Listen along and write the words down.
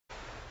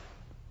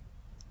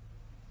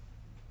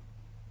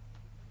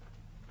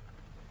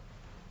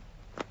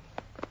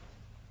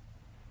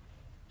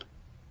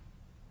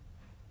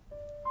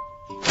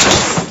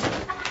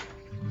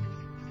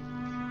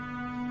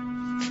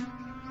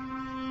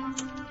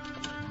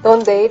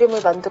넌 내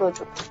이름을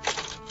만들어줘.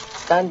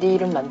 난 네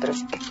이름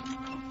만들어줄게.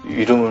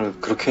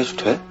 이름을 그렇게 해도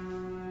돼?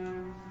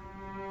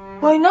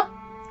 보이나?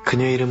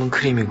 그녀 이름은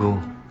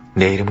크림이고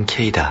내 이름은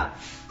K다.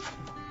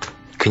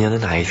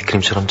 그녀는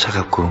아이스크림처럼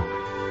차갑고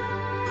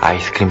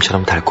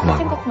아이스크림처럼 달콤하고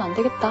생각은 안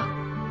되겠다.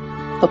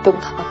 너 빼고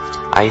다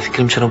바꾸자.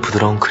 아이스크림처럼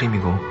부드러운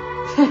크림이고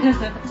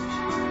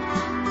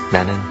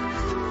나는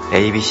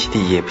A, B, C, D,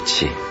 E, F,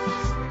 G,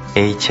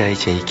 H, I,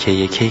 J,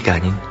 K의 K가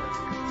아닌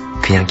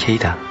그냥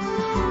K다.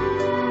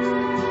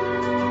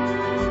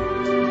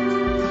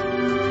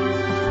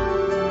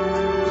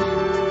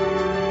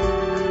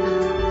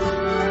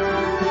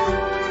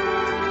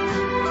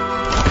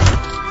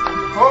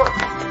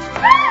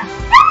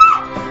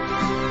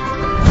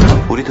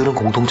 우리 둘은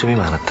공통점이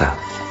많았다.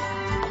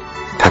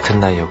 같은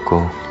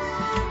나이였고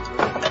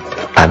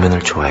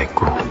라면을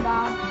좋아했고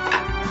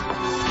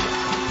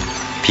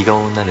비가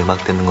오는 날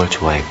음악 듣는 걸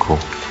좋아했고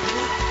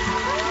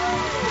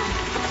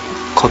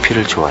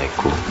커피를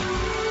좋아했고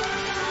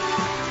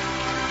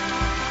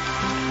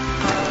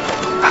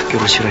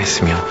학교를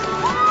싫어했으며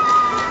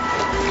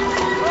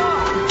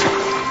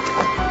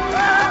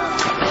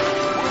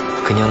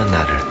그녀는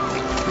나를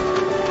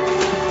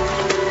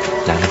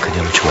나는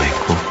그녀를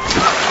좋아했고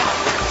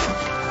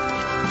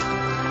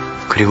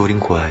그리고 우린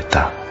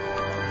고아였다.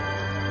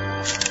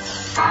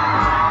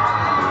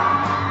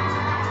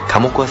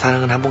 감옥과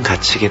사랑은 한번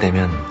갇히게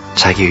되면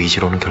자기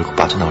의지로는 결국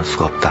빠져나올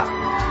수가 없다.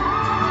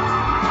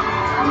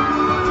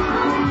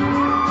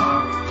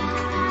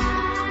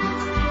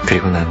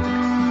 그리고 난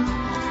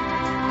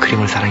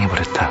크림을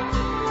사랑해버렸다.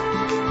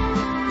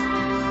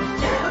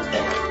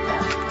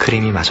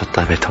 크림이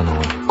마셨다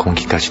뱉어놓은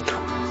공기까지도.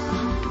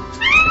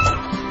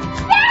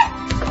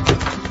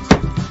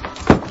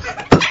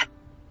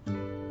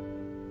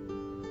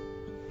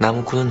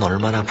 나무꾼은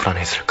얼마나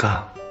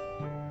불안했을까?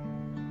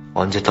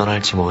 언제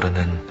떠날지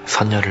모르는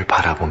선녀를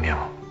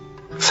바라보며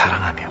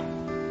사랑하며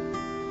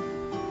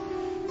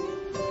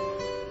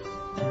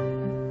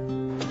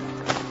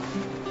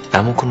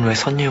나무꾼은 왜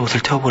선녀의 옷을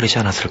태워버리지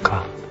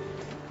않았을까?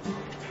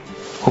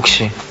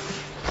 혹시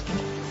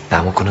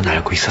나무꾼은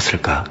알고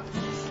있었을까?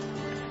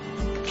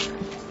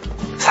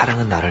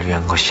 사랑은 나를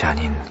위한 것이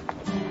아닌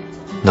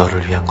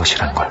너를 위한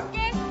것이란 걸.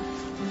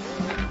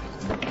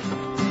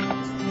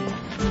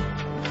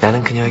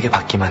 나는 그녀에게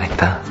받기만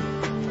했다.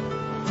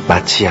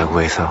 마치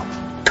야구에서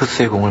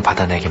투수의 공을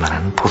받아내기만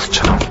하는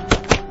포수처럼.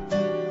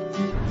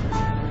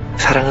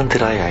 사랑은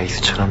드라이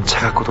아이스처럼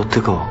차갑고도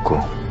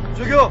뜨거웠고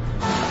저기요!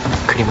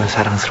 크림은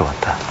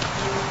사랑스러웠다.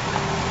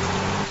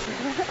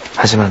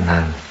 하지만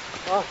난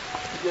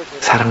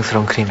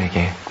사랑스러운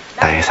크림에게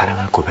나의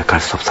사랑을 고백할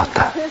수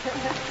없었다.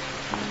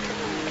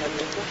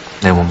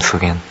 내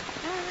몸속엔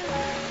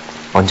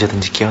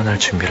언제든지 깨어날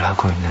준비를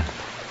하고 있는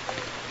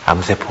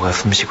암세포가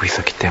숨쉬고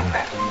있었기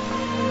때문에.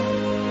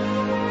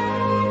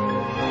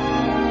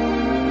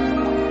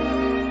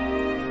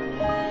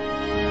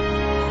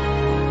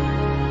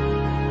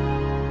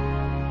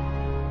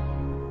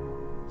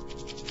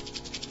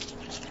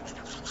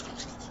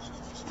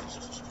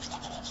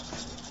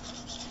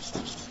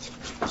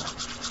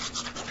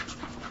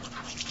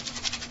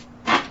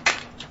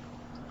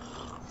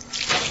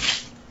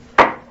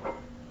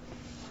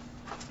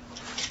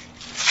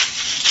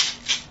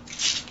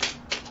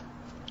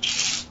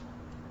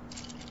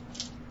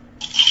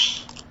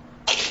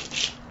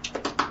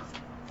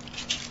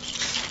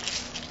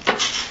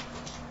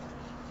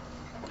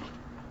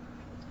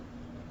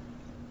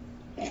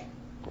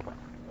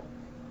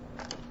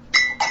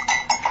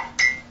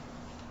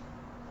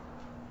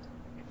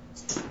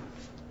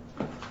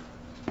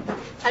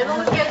 잘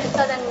먹을게요,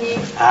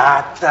 김사장님.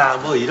 아따,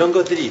 뭐 이런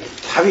것들이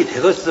밥이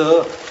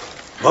되겠어.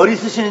 머리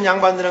쓰시는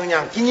양반들은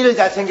그냥 끼니를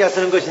잘 챙겨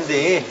쓰는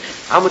것인데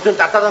아무튼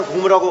따뜻한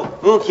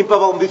국물하고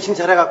김밥하고 믹싱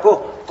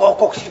잘해갖고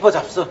꼭꼭 씹어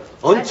잡숴.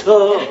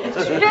 얹혀.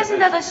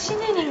 준비하신다던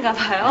신인인가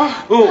봐요.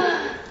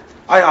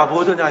 아야,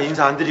 뭐더냐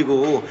인사 안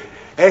드리고.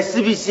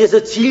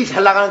 SBC에서 제일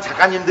잘 나가는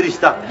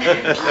작가님들이시다.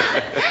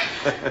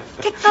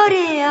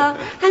 택벌이에요.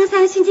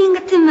 항상 신인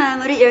같은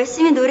마음으로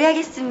열심히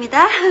노래하겠습니다.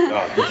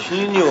 야, 너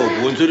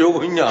신인이요. 뭔 소리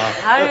하고 있냐.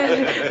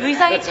 아유,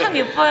 의상이 참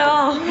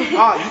예뻐요.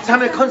 아,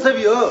 이참에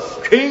컨셉이요.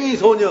 괜히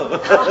소녀.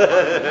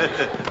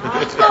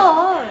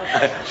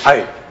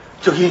 아이,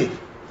 저기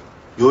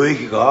요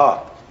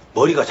얘기가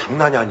머리가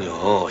장난이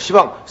아니여.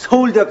 시방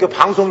서울대학교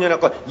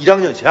방송연합과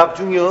 1학년 재학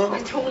중이여.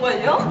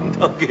 정말요?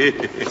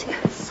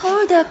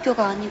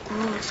 서울대학교가 아니고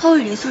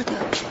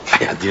서울예술대학교.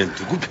 야, 니는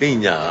누구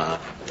팬이냐.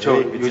 저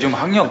요즘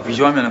학력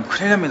위조하면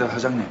큰일 납니다,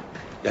 사장님.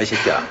 야, 이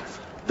새끼야.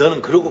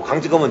 너는 그러고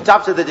강직하면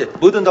짭새되지.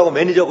 뭐든다고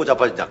매니저하고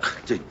자빠지냐.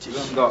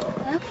 감사합니다.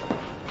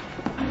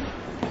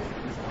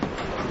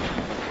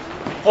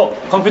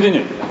 강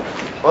PD님.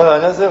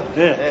 안녕하세요.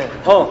 네.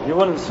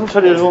 이번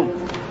승철이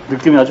앨범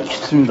느낌이 아주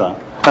좋습니다.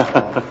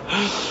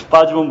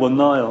 빠지면 못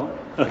나와요.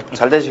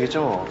 잘 되시겠죠,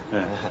 뭐.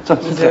 네. 자,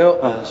 주세요.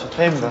 저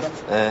팬입니다.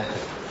 네.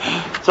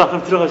 자,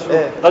 그럼 들어가시고.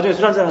 네. 나중에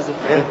술 한잔 하세요.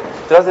 네.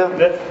 들어가세요.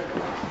 네.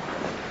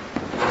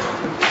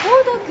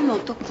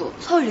 서울대학교면 어떡해? 또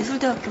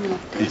서울예술대학교면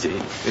어때? 이제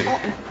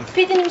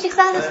피디님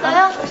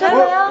식사하셨어요?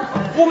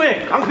 오셨어요?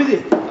 오메, 강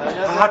PD.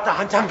 아따,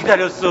 한참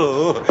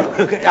기다렸어.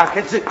 야,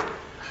 캐치.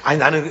 아니,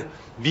 나는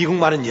미국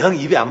말은 영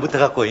입에 안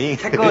붙어갖고.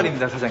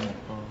 태권입니다, 사장님.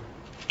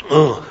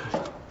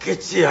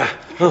 캐치야.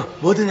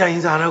 뭐드냐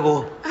인사 안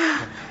하고.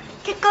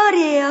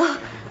 캣걸이에요.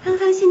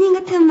 항상 신인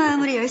같은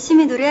마음으로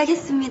열심히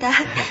노래하겠습니다.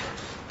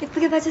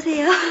 예쁘게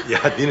봐주세요.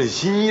 야, 니는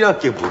신이란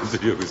게 뭔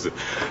소리하고 있어.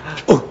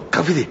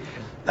 강 PD.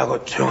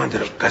 나하고 조용한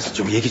데로 가서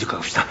좀 얘기 좀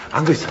가봅시다.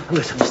 안 그랬어,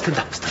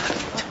 스탠다.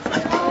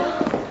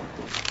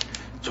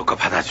 조카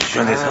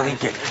받아주시오, 내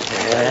성인께.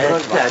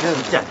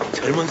 진짜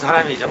젊은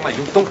사람이 정말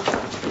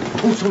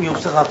융통성이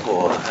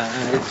없어갖고.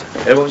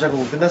 앨범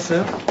작업은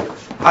끝났어요?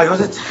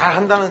 요새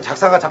잘한다는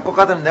작사가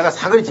작곡가들은 내가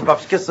사거리 집합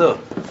시켰어.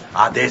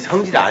 내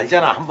성질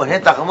알잖아. 한번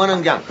했다 하면은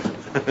그냥.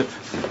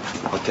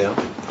 어때요?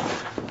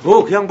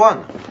 그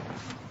양반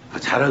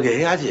잘하게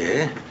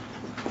해야지.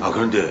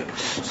 그런데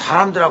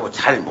사람들하고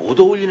잘 못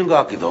어울리는 것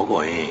같기도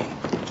하고.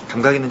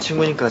 감각 있는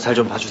친구니까 잘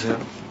좀 봐주세요.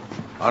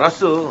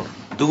 알았어.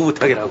 누구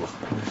부탁이라고.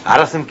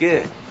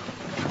 알았음께.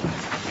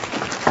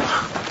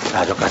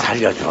 조카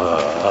살려줘.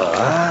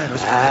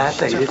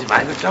 아따 이러지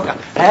말고 조카.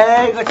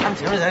 이거 참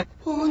재밌어.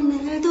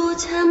 오늘도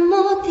잠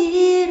못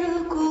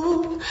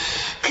이루고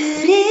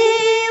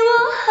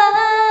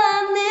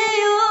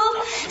그리워하네요.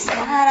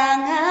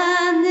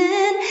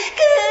 사랑하는 그대여.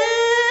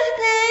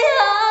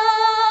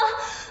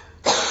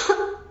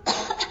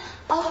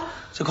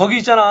 거기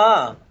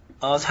있잖아.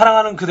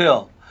 사랑하는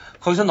그대여.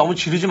 거기서 너무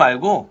지르지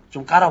말고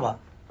좀 깔아봐.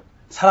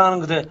 사랑하는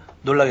그대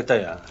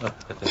놀라겠다, 야.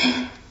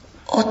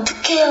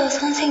 어떡해요,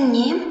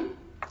 선생님?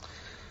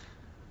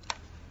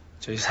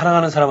 저희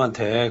사랑하는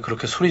사람한테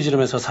그렇게 소리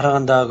지르면서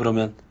사랑한다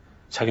그러면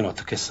자기는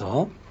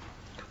어떻겠어?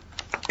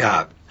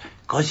 야,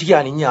 거시기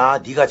아니냐?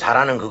 네가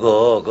잘하는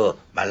그거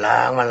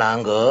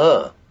말랑말랑한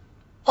거.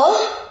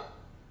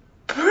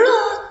 몰라.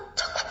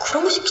 자꾸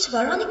그런 거 시키지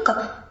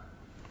말라니까.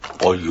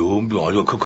 연비 아니야.